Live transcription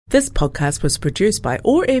This podcast was produced by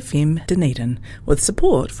OAR FM Dunedin with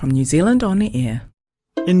support from New Zealand On Air.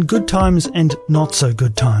 In good times and not so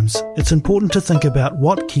good times, it's important to think about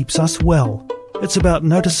what keeps us well. It's about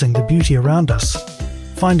noticing the beauty around us,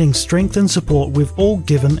 finding strength and support we've all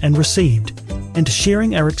given and received, and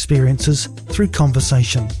sharing our experiences through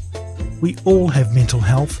conversation. We all have mental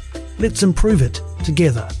health. Let's improve it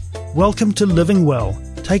together. Welcome to Living Well.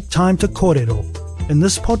 Take time to Kōrero. In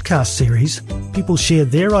this podcast series, people share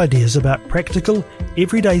their ideas about practical,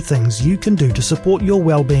 everyday things you can do to support your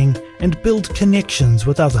well-being and build connections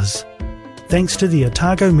with others. Thanks to the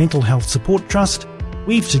Otago Mental Health Support Trust,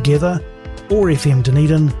 Weave Together, OAR FM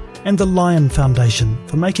Dunedin, and the Lion Foundation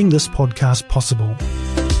for making this podcast possible.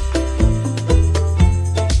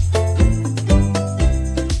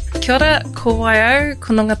 Kia ora, ko Whānau,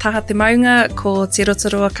 ko Nunga Taha Te Maunga, ko Te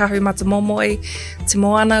Rotorua Kahu Mata Momoi, Te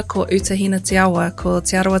Moana, ko Utahina Te Awa, ko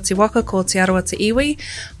Te Arawa Te Waka, ko Te Arawa Te Iwi,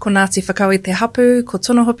 ko Ngāti Whakaui Te Hapu, ko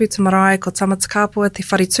Tono Hopu Te Marae, ko Tamata Kapua Te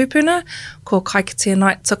Whare Tūpuna, ko Kaikatea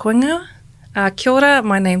Knight Tukuinga. Kia ora,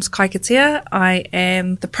 my name's Kaikatea. I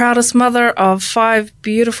am the proudest mother of 5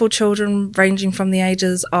 beautiful children ranging from the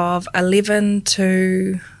ages of 11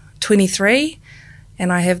 to 23.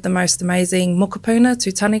 And I have the most amazing mokopuna,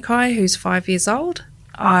 Tūtanikai, who's 5 years old.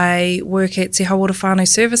 I work at Te Hauora Whānau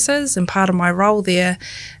Services, and part of my role there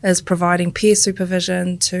is providing peer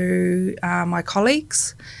supervision to my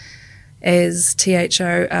colleagues, as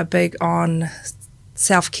THO are big on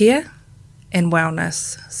self-care and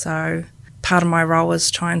wellness. So part of my role is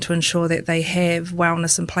trying to ensure that they have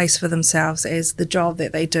wellness in place for themselves, as the job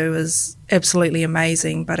that they do is absolutely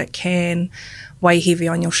amazing, but it can weigh heavy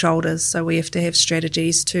on your shoulders. So we have to have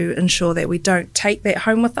strategies to ensure that we don't take that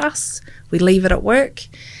home with us. We leave it at work,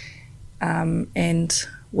 and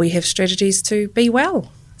we have strategies to be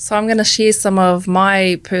well. So I'm going to share some of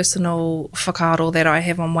my personal whakaaro that I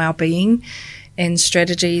have on wellbeing and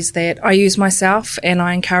strategies that I use myself and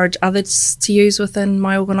I encourage others to use within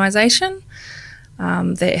my organisation.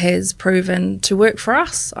 That has proven to work for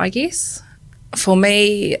us, I guess. For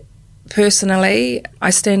me, personally, I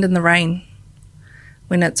stand in the rain.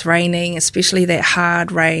 When it's raining, especially that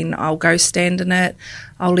hard rain, I'll go stand in it.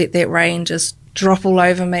 I'll let that rain just drop all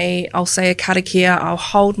over me. I'll say a karakia. I'll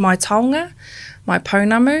hold my taonga, my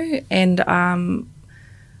pounamu, and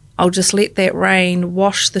I'll just let that rain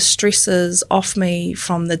wash the stresses off me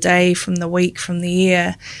from the day, from the week, from the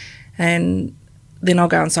year. And then I'll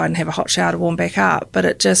go inside and have a hot shower to warm back up. But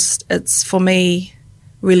it's for me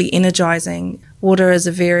really energising. Water is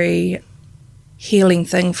a very healing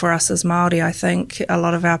thing for us as Māori. I think a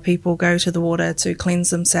lot of our people go to the water to cleanse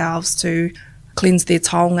themselves, to cleanse their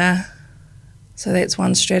taonga. So that's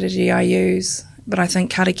one strategy I use. But I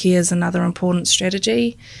think karakia is another important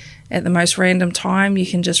strategy. At the most random time, you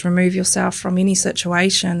can just remove yourself from any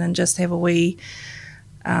situation and just have a wee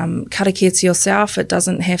karakia to yourself. It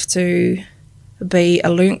doesn't have to be a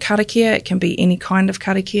learnt karakia. It can be any kind of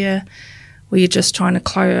karakia where you're just trying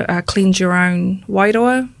to cleanse your own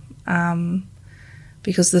wairoa.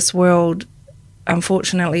 Because this world,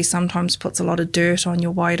 unfortunately, sometimes puts a lot of dirt on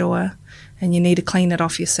your wairoa and you need to clean it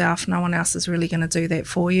off yourself. No one else is really going to do that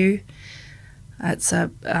for you. It's a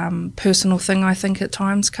personal thing, I think, at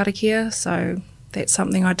times, karakia, so that's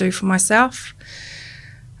something I do for myself.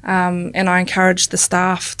 And I encourage the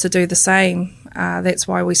staff to do the same. That's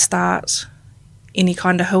why we start any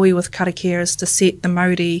kind of hui with karakia, is to set the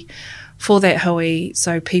mauri for that hui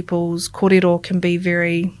so people's kōrero can be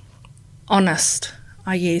very honest,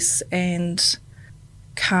 I guess, and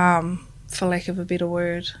calm, for lack of a better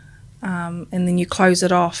word. And then you close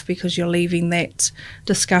it off because you're leaving that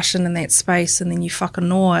discussion in that space, and then you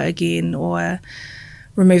whakanoa again, or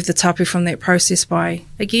remove the tapu from that process by,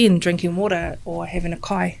 again, drinking water or having a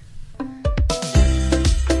kai.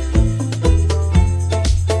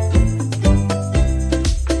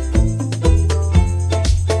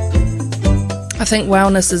 I think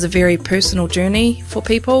wellness is a very personal journey for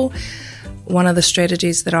people. One of the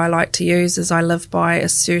strategies that I like to use is I live by a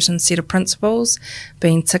certain set of principles,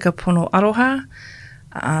 being tika pono aroha.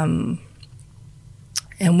 And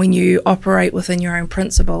when you operate within your own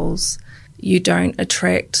principles, you don't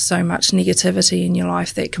attract so much negativity in your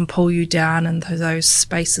life that can pull you down into those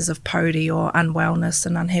spaces of pōti or unwellness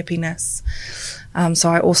and unhappiness. So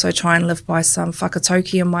I also try and live by some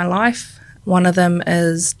whakatauki in my life. One of them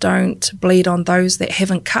is don't bleed on those that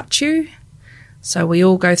haven't cut you. So we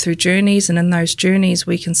all go through journeys, and in those journeys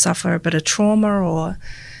we can suffer a bit of trauma or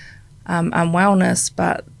unwellness,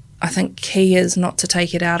 but I think key is not to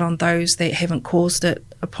take it out on those that haven't caused it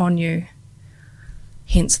upon you.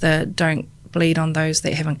 Hence the don't bleed on those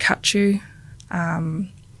that haven't cut you.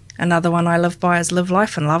 Another one I live by is live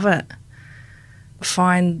life and love it.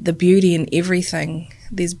 Find the beauty in everything.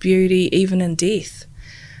 There's beauty even in death.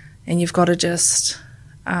 And you've got to just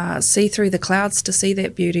see through the clouds to see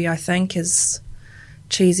that beauty, I think, as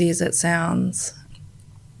cheesy as it sounds.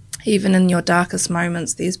 Even in your darkest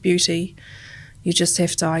moments, there's beauty. You just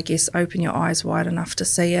have to, I guess, open your eyes wide enough to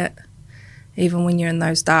see it. Even when you're in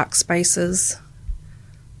those dark spaces,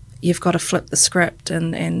 you've got to flip the script,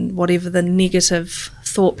 and whatever the negative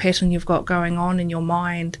thought pattern you've got going on in your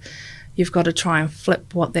mind, you've got to try and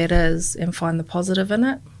flip what that is and find the positive in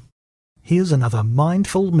it. Here's another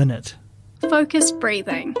Mindful Minute. Focused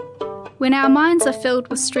breathing. When our minds are filled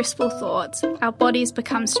with stressful thoughts, our bodies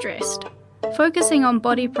become stressed. Focusing on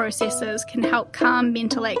body processes can help calm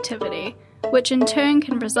mental activity, which in turn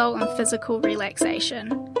can result in physical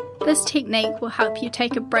relaxation. This technique will help you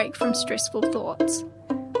take a break from stressful thoughts.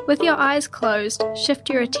 With your eyes closed, shift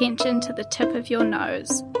your attention to the tip of your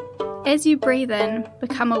nose. As you breathe in,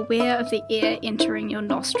 become aware of the air entering your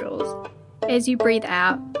nostrils. As you breathe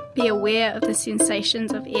out, be aware of the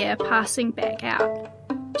sensations of air passing back out.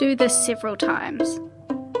 Do this several times.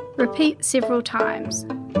 Repeat several times.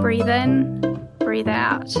 Breathe in, breathe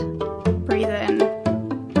out. Breathe in,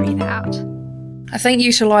 breathe out. I think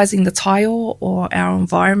utilising the taiao or our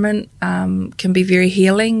environment can be very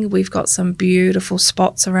healing. We've got some beautiful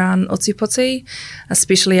spots around Ōtepoti,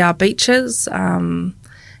 especially our beaches. And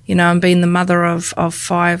being the mother of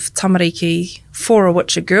 5 tamariki, 4 of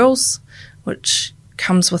which are girls, which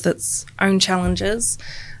comes with its own challenges.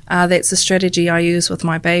 That's a strategy I use with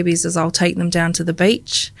my babies, is I'll take them down to the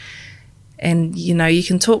beach. And, you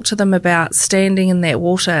can talk to them about standing in that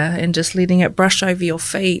water and just letting it brush over your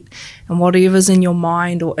feet, and whatever's in your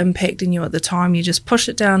mind or impacting you at the time, you just push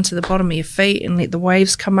it down to the bottom of your feet and let the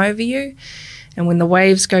waves come over you. And when the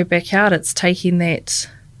waves go back out, it's taking that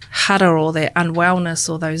hara or that unwellness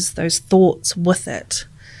or those thoughts with it.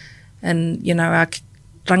 And, our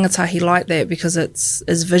rangatahi like that because it's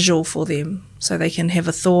visual for them. So they can have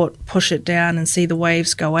a thought, push it down and see the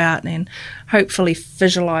waves go out, and hopefully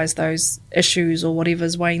visualise those issues or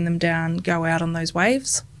whatever's weighing them down go out on those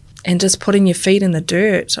waves. And just putting your feet in the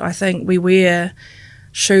dirt. I think we wear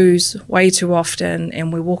shoes way too often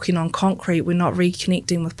and we're walking on concrete. We're not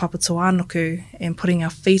reconnecting with Papa Tuanuku and putting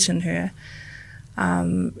our feet in her.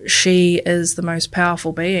 She is the most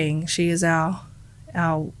powerful being. She is our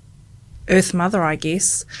Earth Mother, I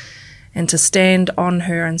guess. And to stand on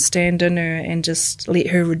her and stand in her and just let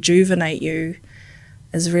her rejuvenate you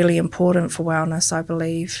is really important for wellness, I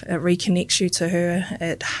believe. It reconnects you to her.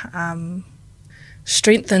 It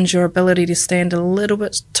strengthens your ability to stand a little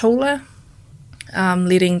bit taller,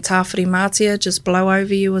 letting tāwhiri mātia just blow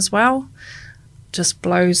over you as well. Just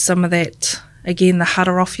blows some of that, again, the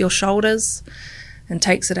hara off your shoulders and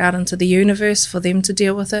takes it out into the universe for them to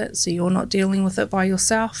deal with it, so you're not dealing with it by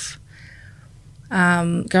yourself.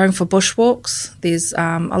 Going for bushwalks. There's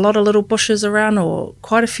a lot of little bushes around, or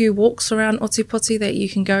quite a few walks around Ōtepoti that you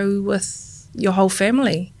can go with your whole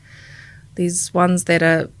family. There's ones that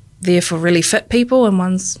are there for really fit people and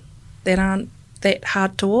ones that aren't that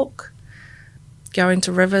hard to walk. Going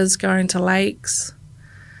to rivers, going to lakes,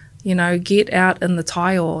 get out in the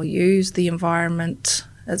taiao, use the environment.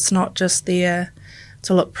 It's not just there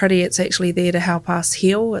to look pretty, it's actually there to help us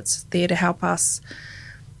heal. It's there to help us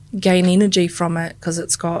gain energy from it, because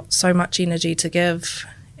it's got so much energy to give.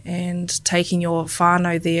 And taking your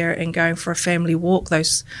whānau there and going for a family walk,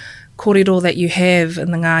 those kōrero that you have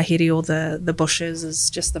in the ngāhere or the bushes, is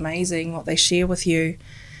just amazing what they share with you,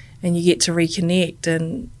 and you get to reconnect.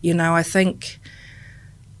 And I think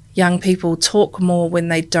young people talk more when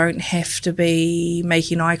they don't have to be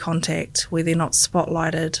making eye contact, where they're not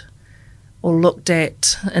spotlighted or looked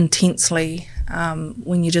at intensely.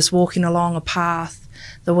 When you're just walking along a path,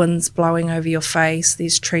 the wind's blowing over your face,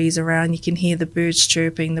 there's trees around, you can hear the birds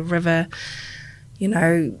chirping, the river.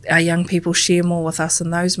 Our young people share more with us in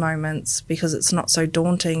those moments because it's not so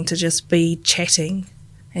daunting to just be chatting,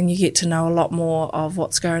 and you get to know a lot more of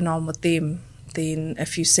what's going on with them than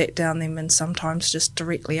if you sat down them and sometimes just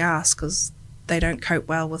directly ask, because they don't cope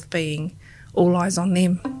well with being all eyes on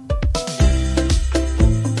them.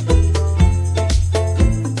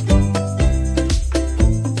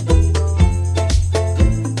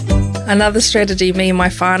 Another strategy me and my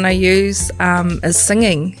whānau use is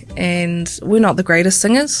singing, and we're not the greatest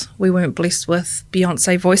singers. We weren't blessed with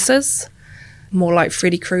Beyonce voices, more like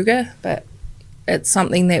Freddie Krueger, but it's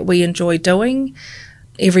something that we enjoy doing.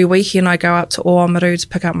 Every weekend I go up to Oamaru to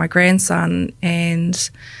pick up my grandson, and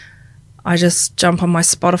I just jump on my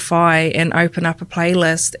Spotify and open up a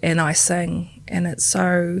playlist and I sing. And it's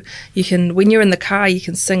so, when you're in the car, you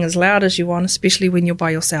can sing as loud as you want, especially when you're by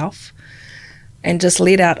yourself, and just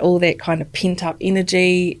let out all that kind of pent up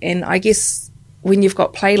energy. And I guess when you've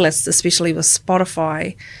got playlists, especially with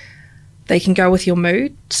Spotify, they can go with your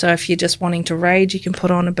mood. So if you're just wanting to rage, you can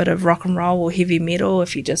put on a bit of rock and roll or heavy metal.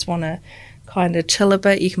 If you just want to kind of chill a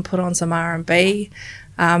bit, you can put on some R&B.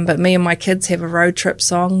 But me and my kids have a road trip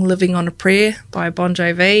song, Living on a Prayer by Bon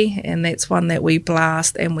Jovi, and that's one that we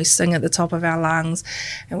blast and we sing at the top of our lungs,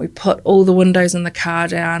 and we put all the windows in the car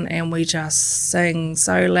down and we just sing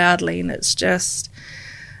so loudly, and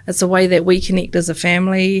it's a way that we connect as a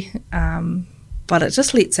family, but it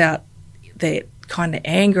just lets out that kind of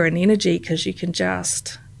anger and energy, because you can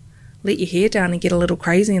just let your hair down and get a little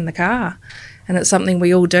crazy in the car, and it's something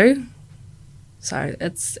we all do. So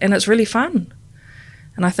it's really fun.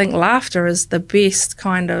 And I think laughter is the best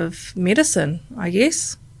kind of medicine, I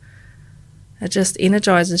guess. It just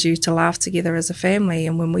energises you to laugh together as a family.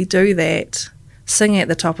 And when we do that, sing at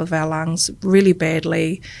the top of our lungs really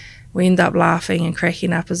badly, we end up laughing and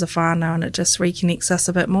cracking up as a whānau, and it just reconnects us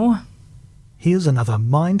a bit more. Here's another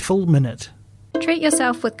Mindful Minute. Treat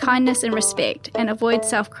yourself with kindness and respect, and avoid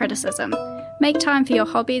self-criticism. Make time for your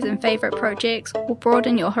hobbies and favourite projects, or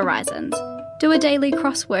broaden your horizons. Do a daily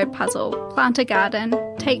crossword puzzle, plant a garden,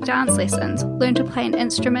 take dance lessons, learn to play an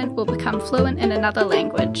instrument, or become fluent in another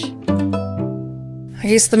language. I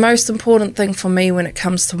guess the most important thing for me when it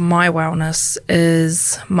comes to my wellness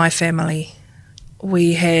is my family.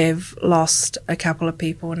 We have lost a couple of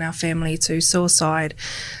people in our family to suicide,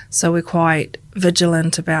 so we're quite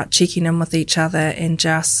vigilant about checking in with each other and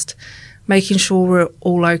just making sure we're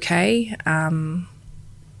all okay.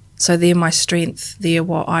 So they're my strength, they're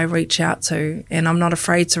what I reach out to, and I'm not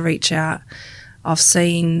afraid to reach out. I've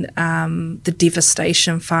seen the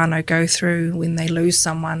devastation whānau go through when they lose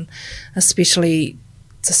someone, especially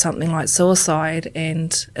to something like suicide,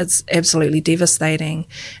 and it's absolutely devastating,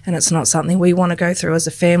 and it's not something we want to go through as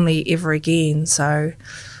a family ever again. So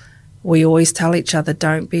we always tell each other,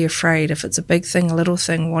 don't be afraid. If it's a big thing, a little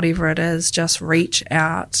thing, whatever it is, just reach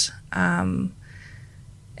out.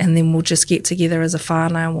 And then we'll just get together as a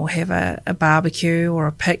whānau and we'll have a barbecue or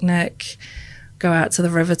a picnic, go out to the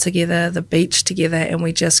river together, the beach together, and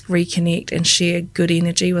we just reconnect and share good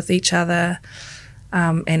energy with each other,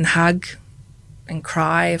 and hug and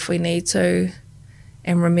cry if we need to,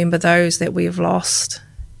 and remember those that we have lost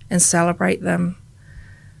and celebrate them.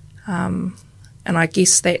 And I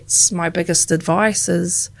guess that's my biggest advice,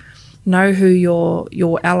 is know who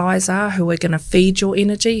your allies are, who are going to feed your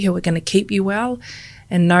energy, who are going to keep you well,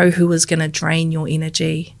 and know who is going to drain your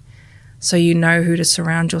energy, so you know who to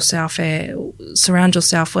surround yourself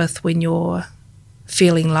with when you're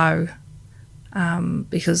feeling low.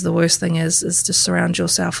 Because the worst thing is to surround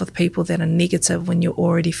yourself with people that are negative when you're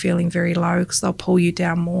already feeling very low, because they'll pull you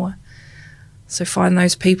down more. So find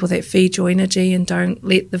those people that feed your energy and don't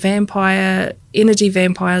let the energy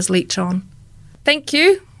vampires leech on. Thank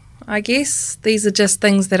you. I guess these are just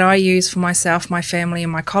things that I use for myself, my family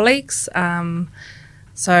and my colleagues.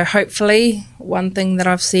 So hopefully one thing that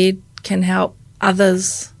I've said can help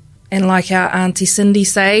others. And like our Auntie Cindy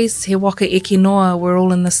says, he waka eke noa, we're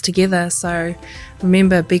all in this together. So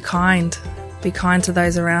remember, be kind. Be kind to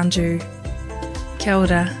those around you. Kia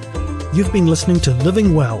ora. You've been listening to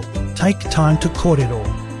Living Well. Take time to kōrero.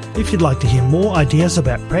 If you'd like to hear more ideas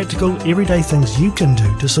about practical, everyday things you can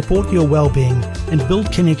do to support your well-being and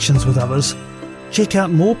build connections with others, check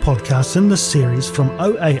out more podcasts in this series from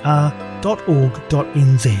oar.org.nz.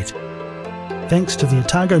 Thanks to the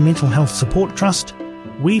Otago Mental Health Support Trust,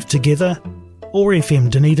 Weave Together, OAR FM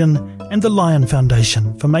Dunedin, and the Lion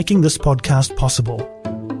Foundation for making this podcast possible.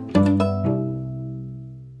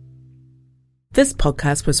 This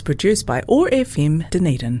podcast was produced by OAR FM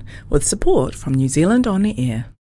Dunedin with support from New Zealand On Air.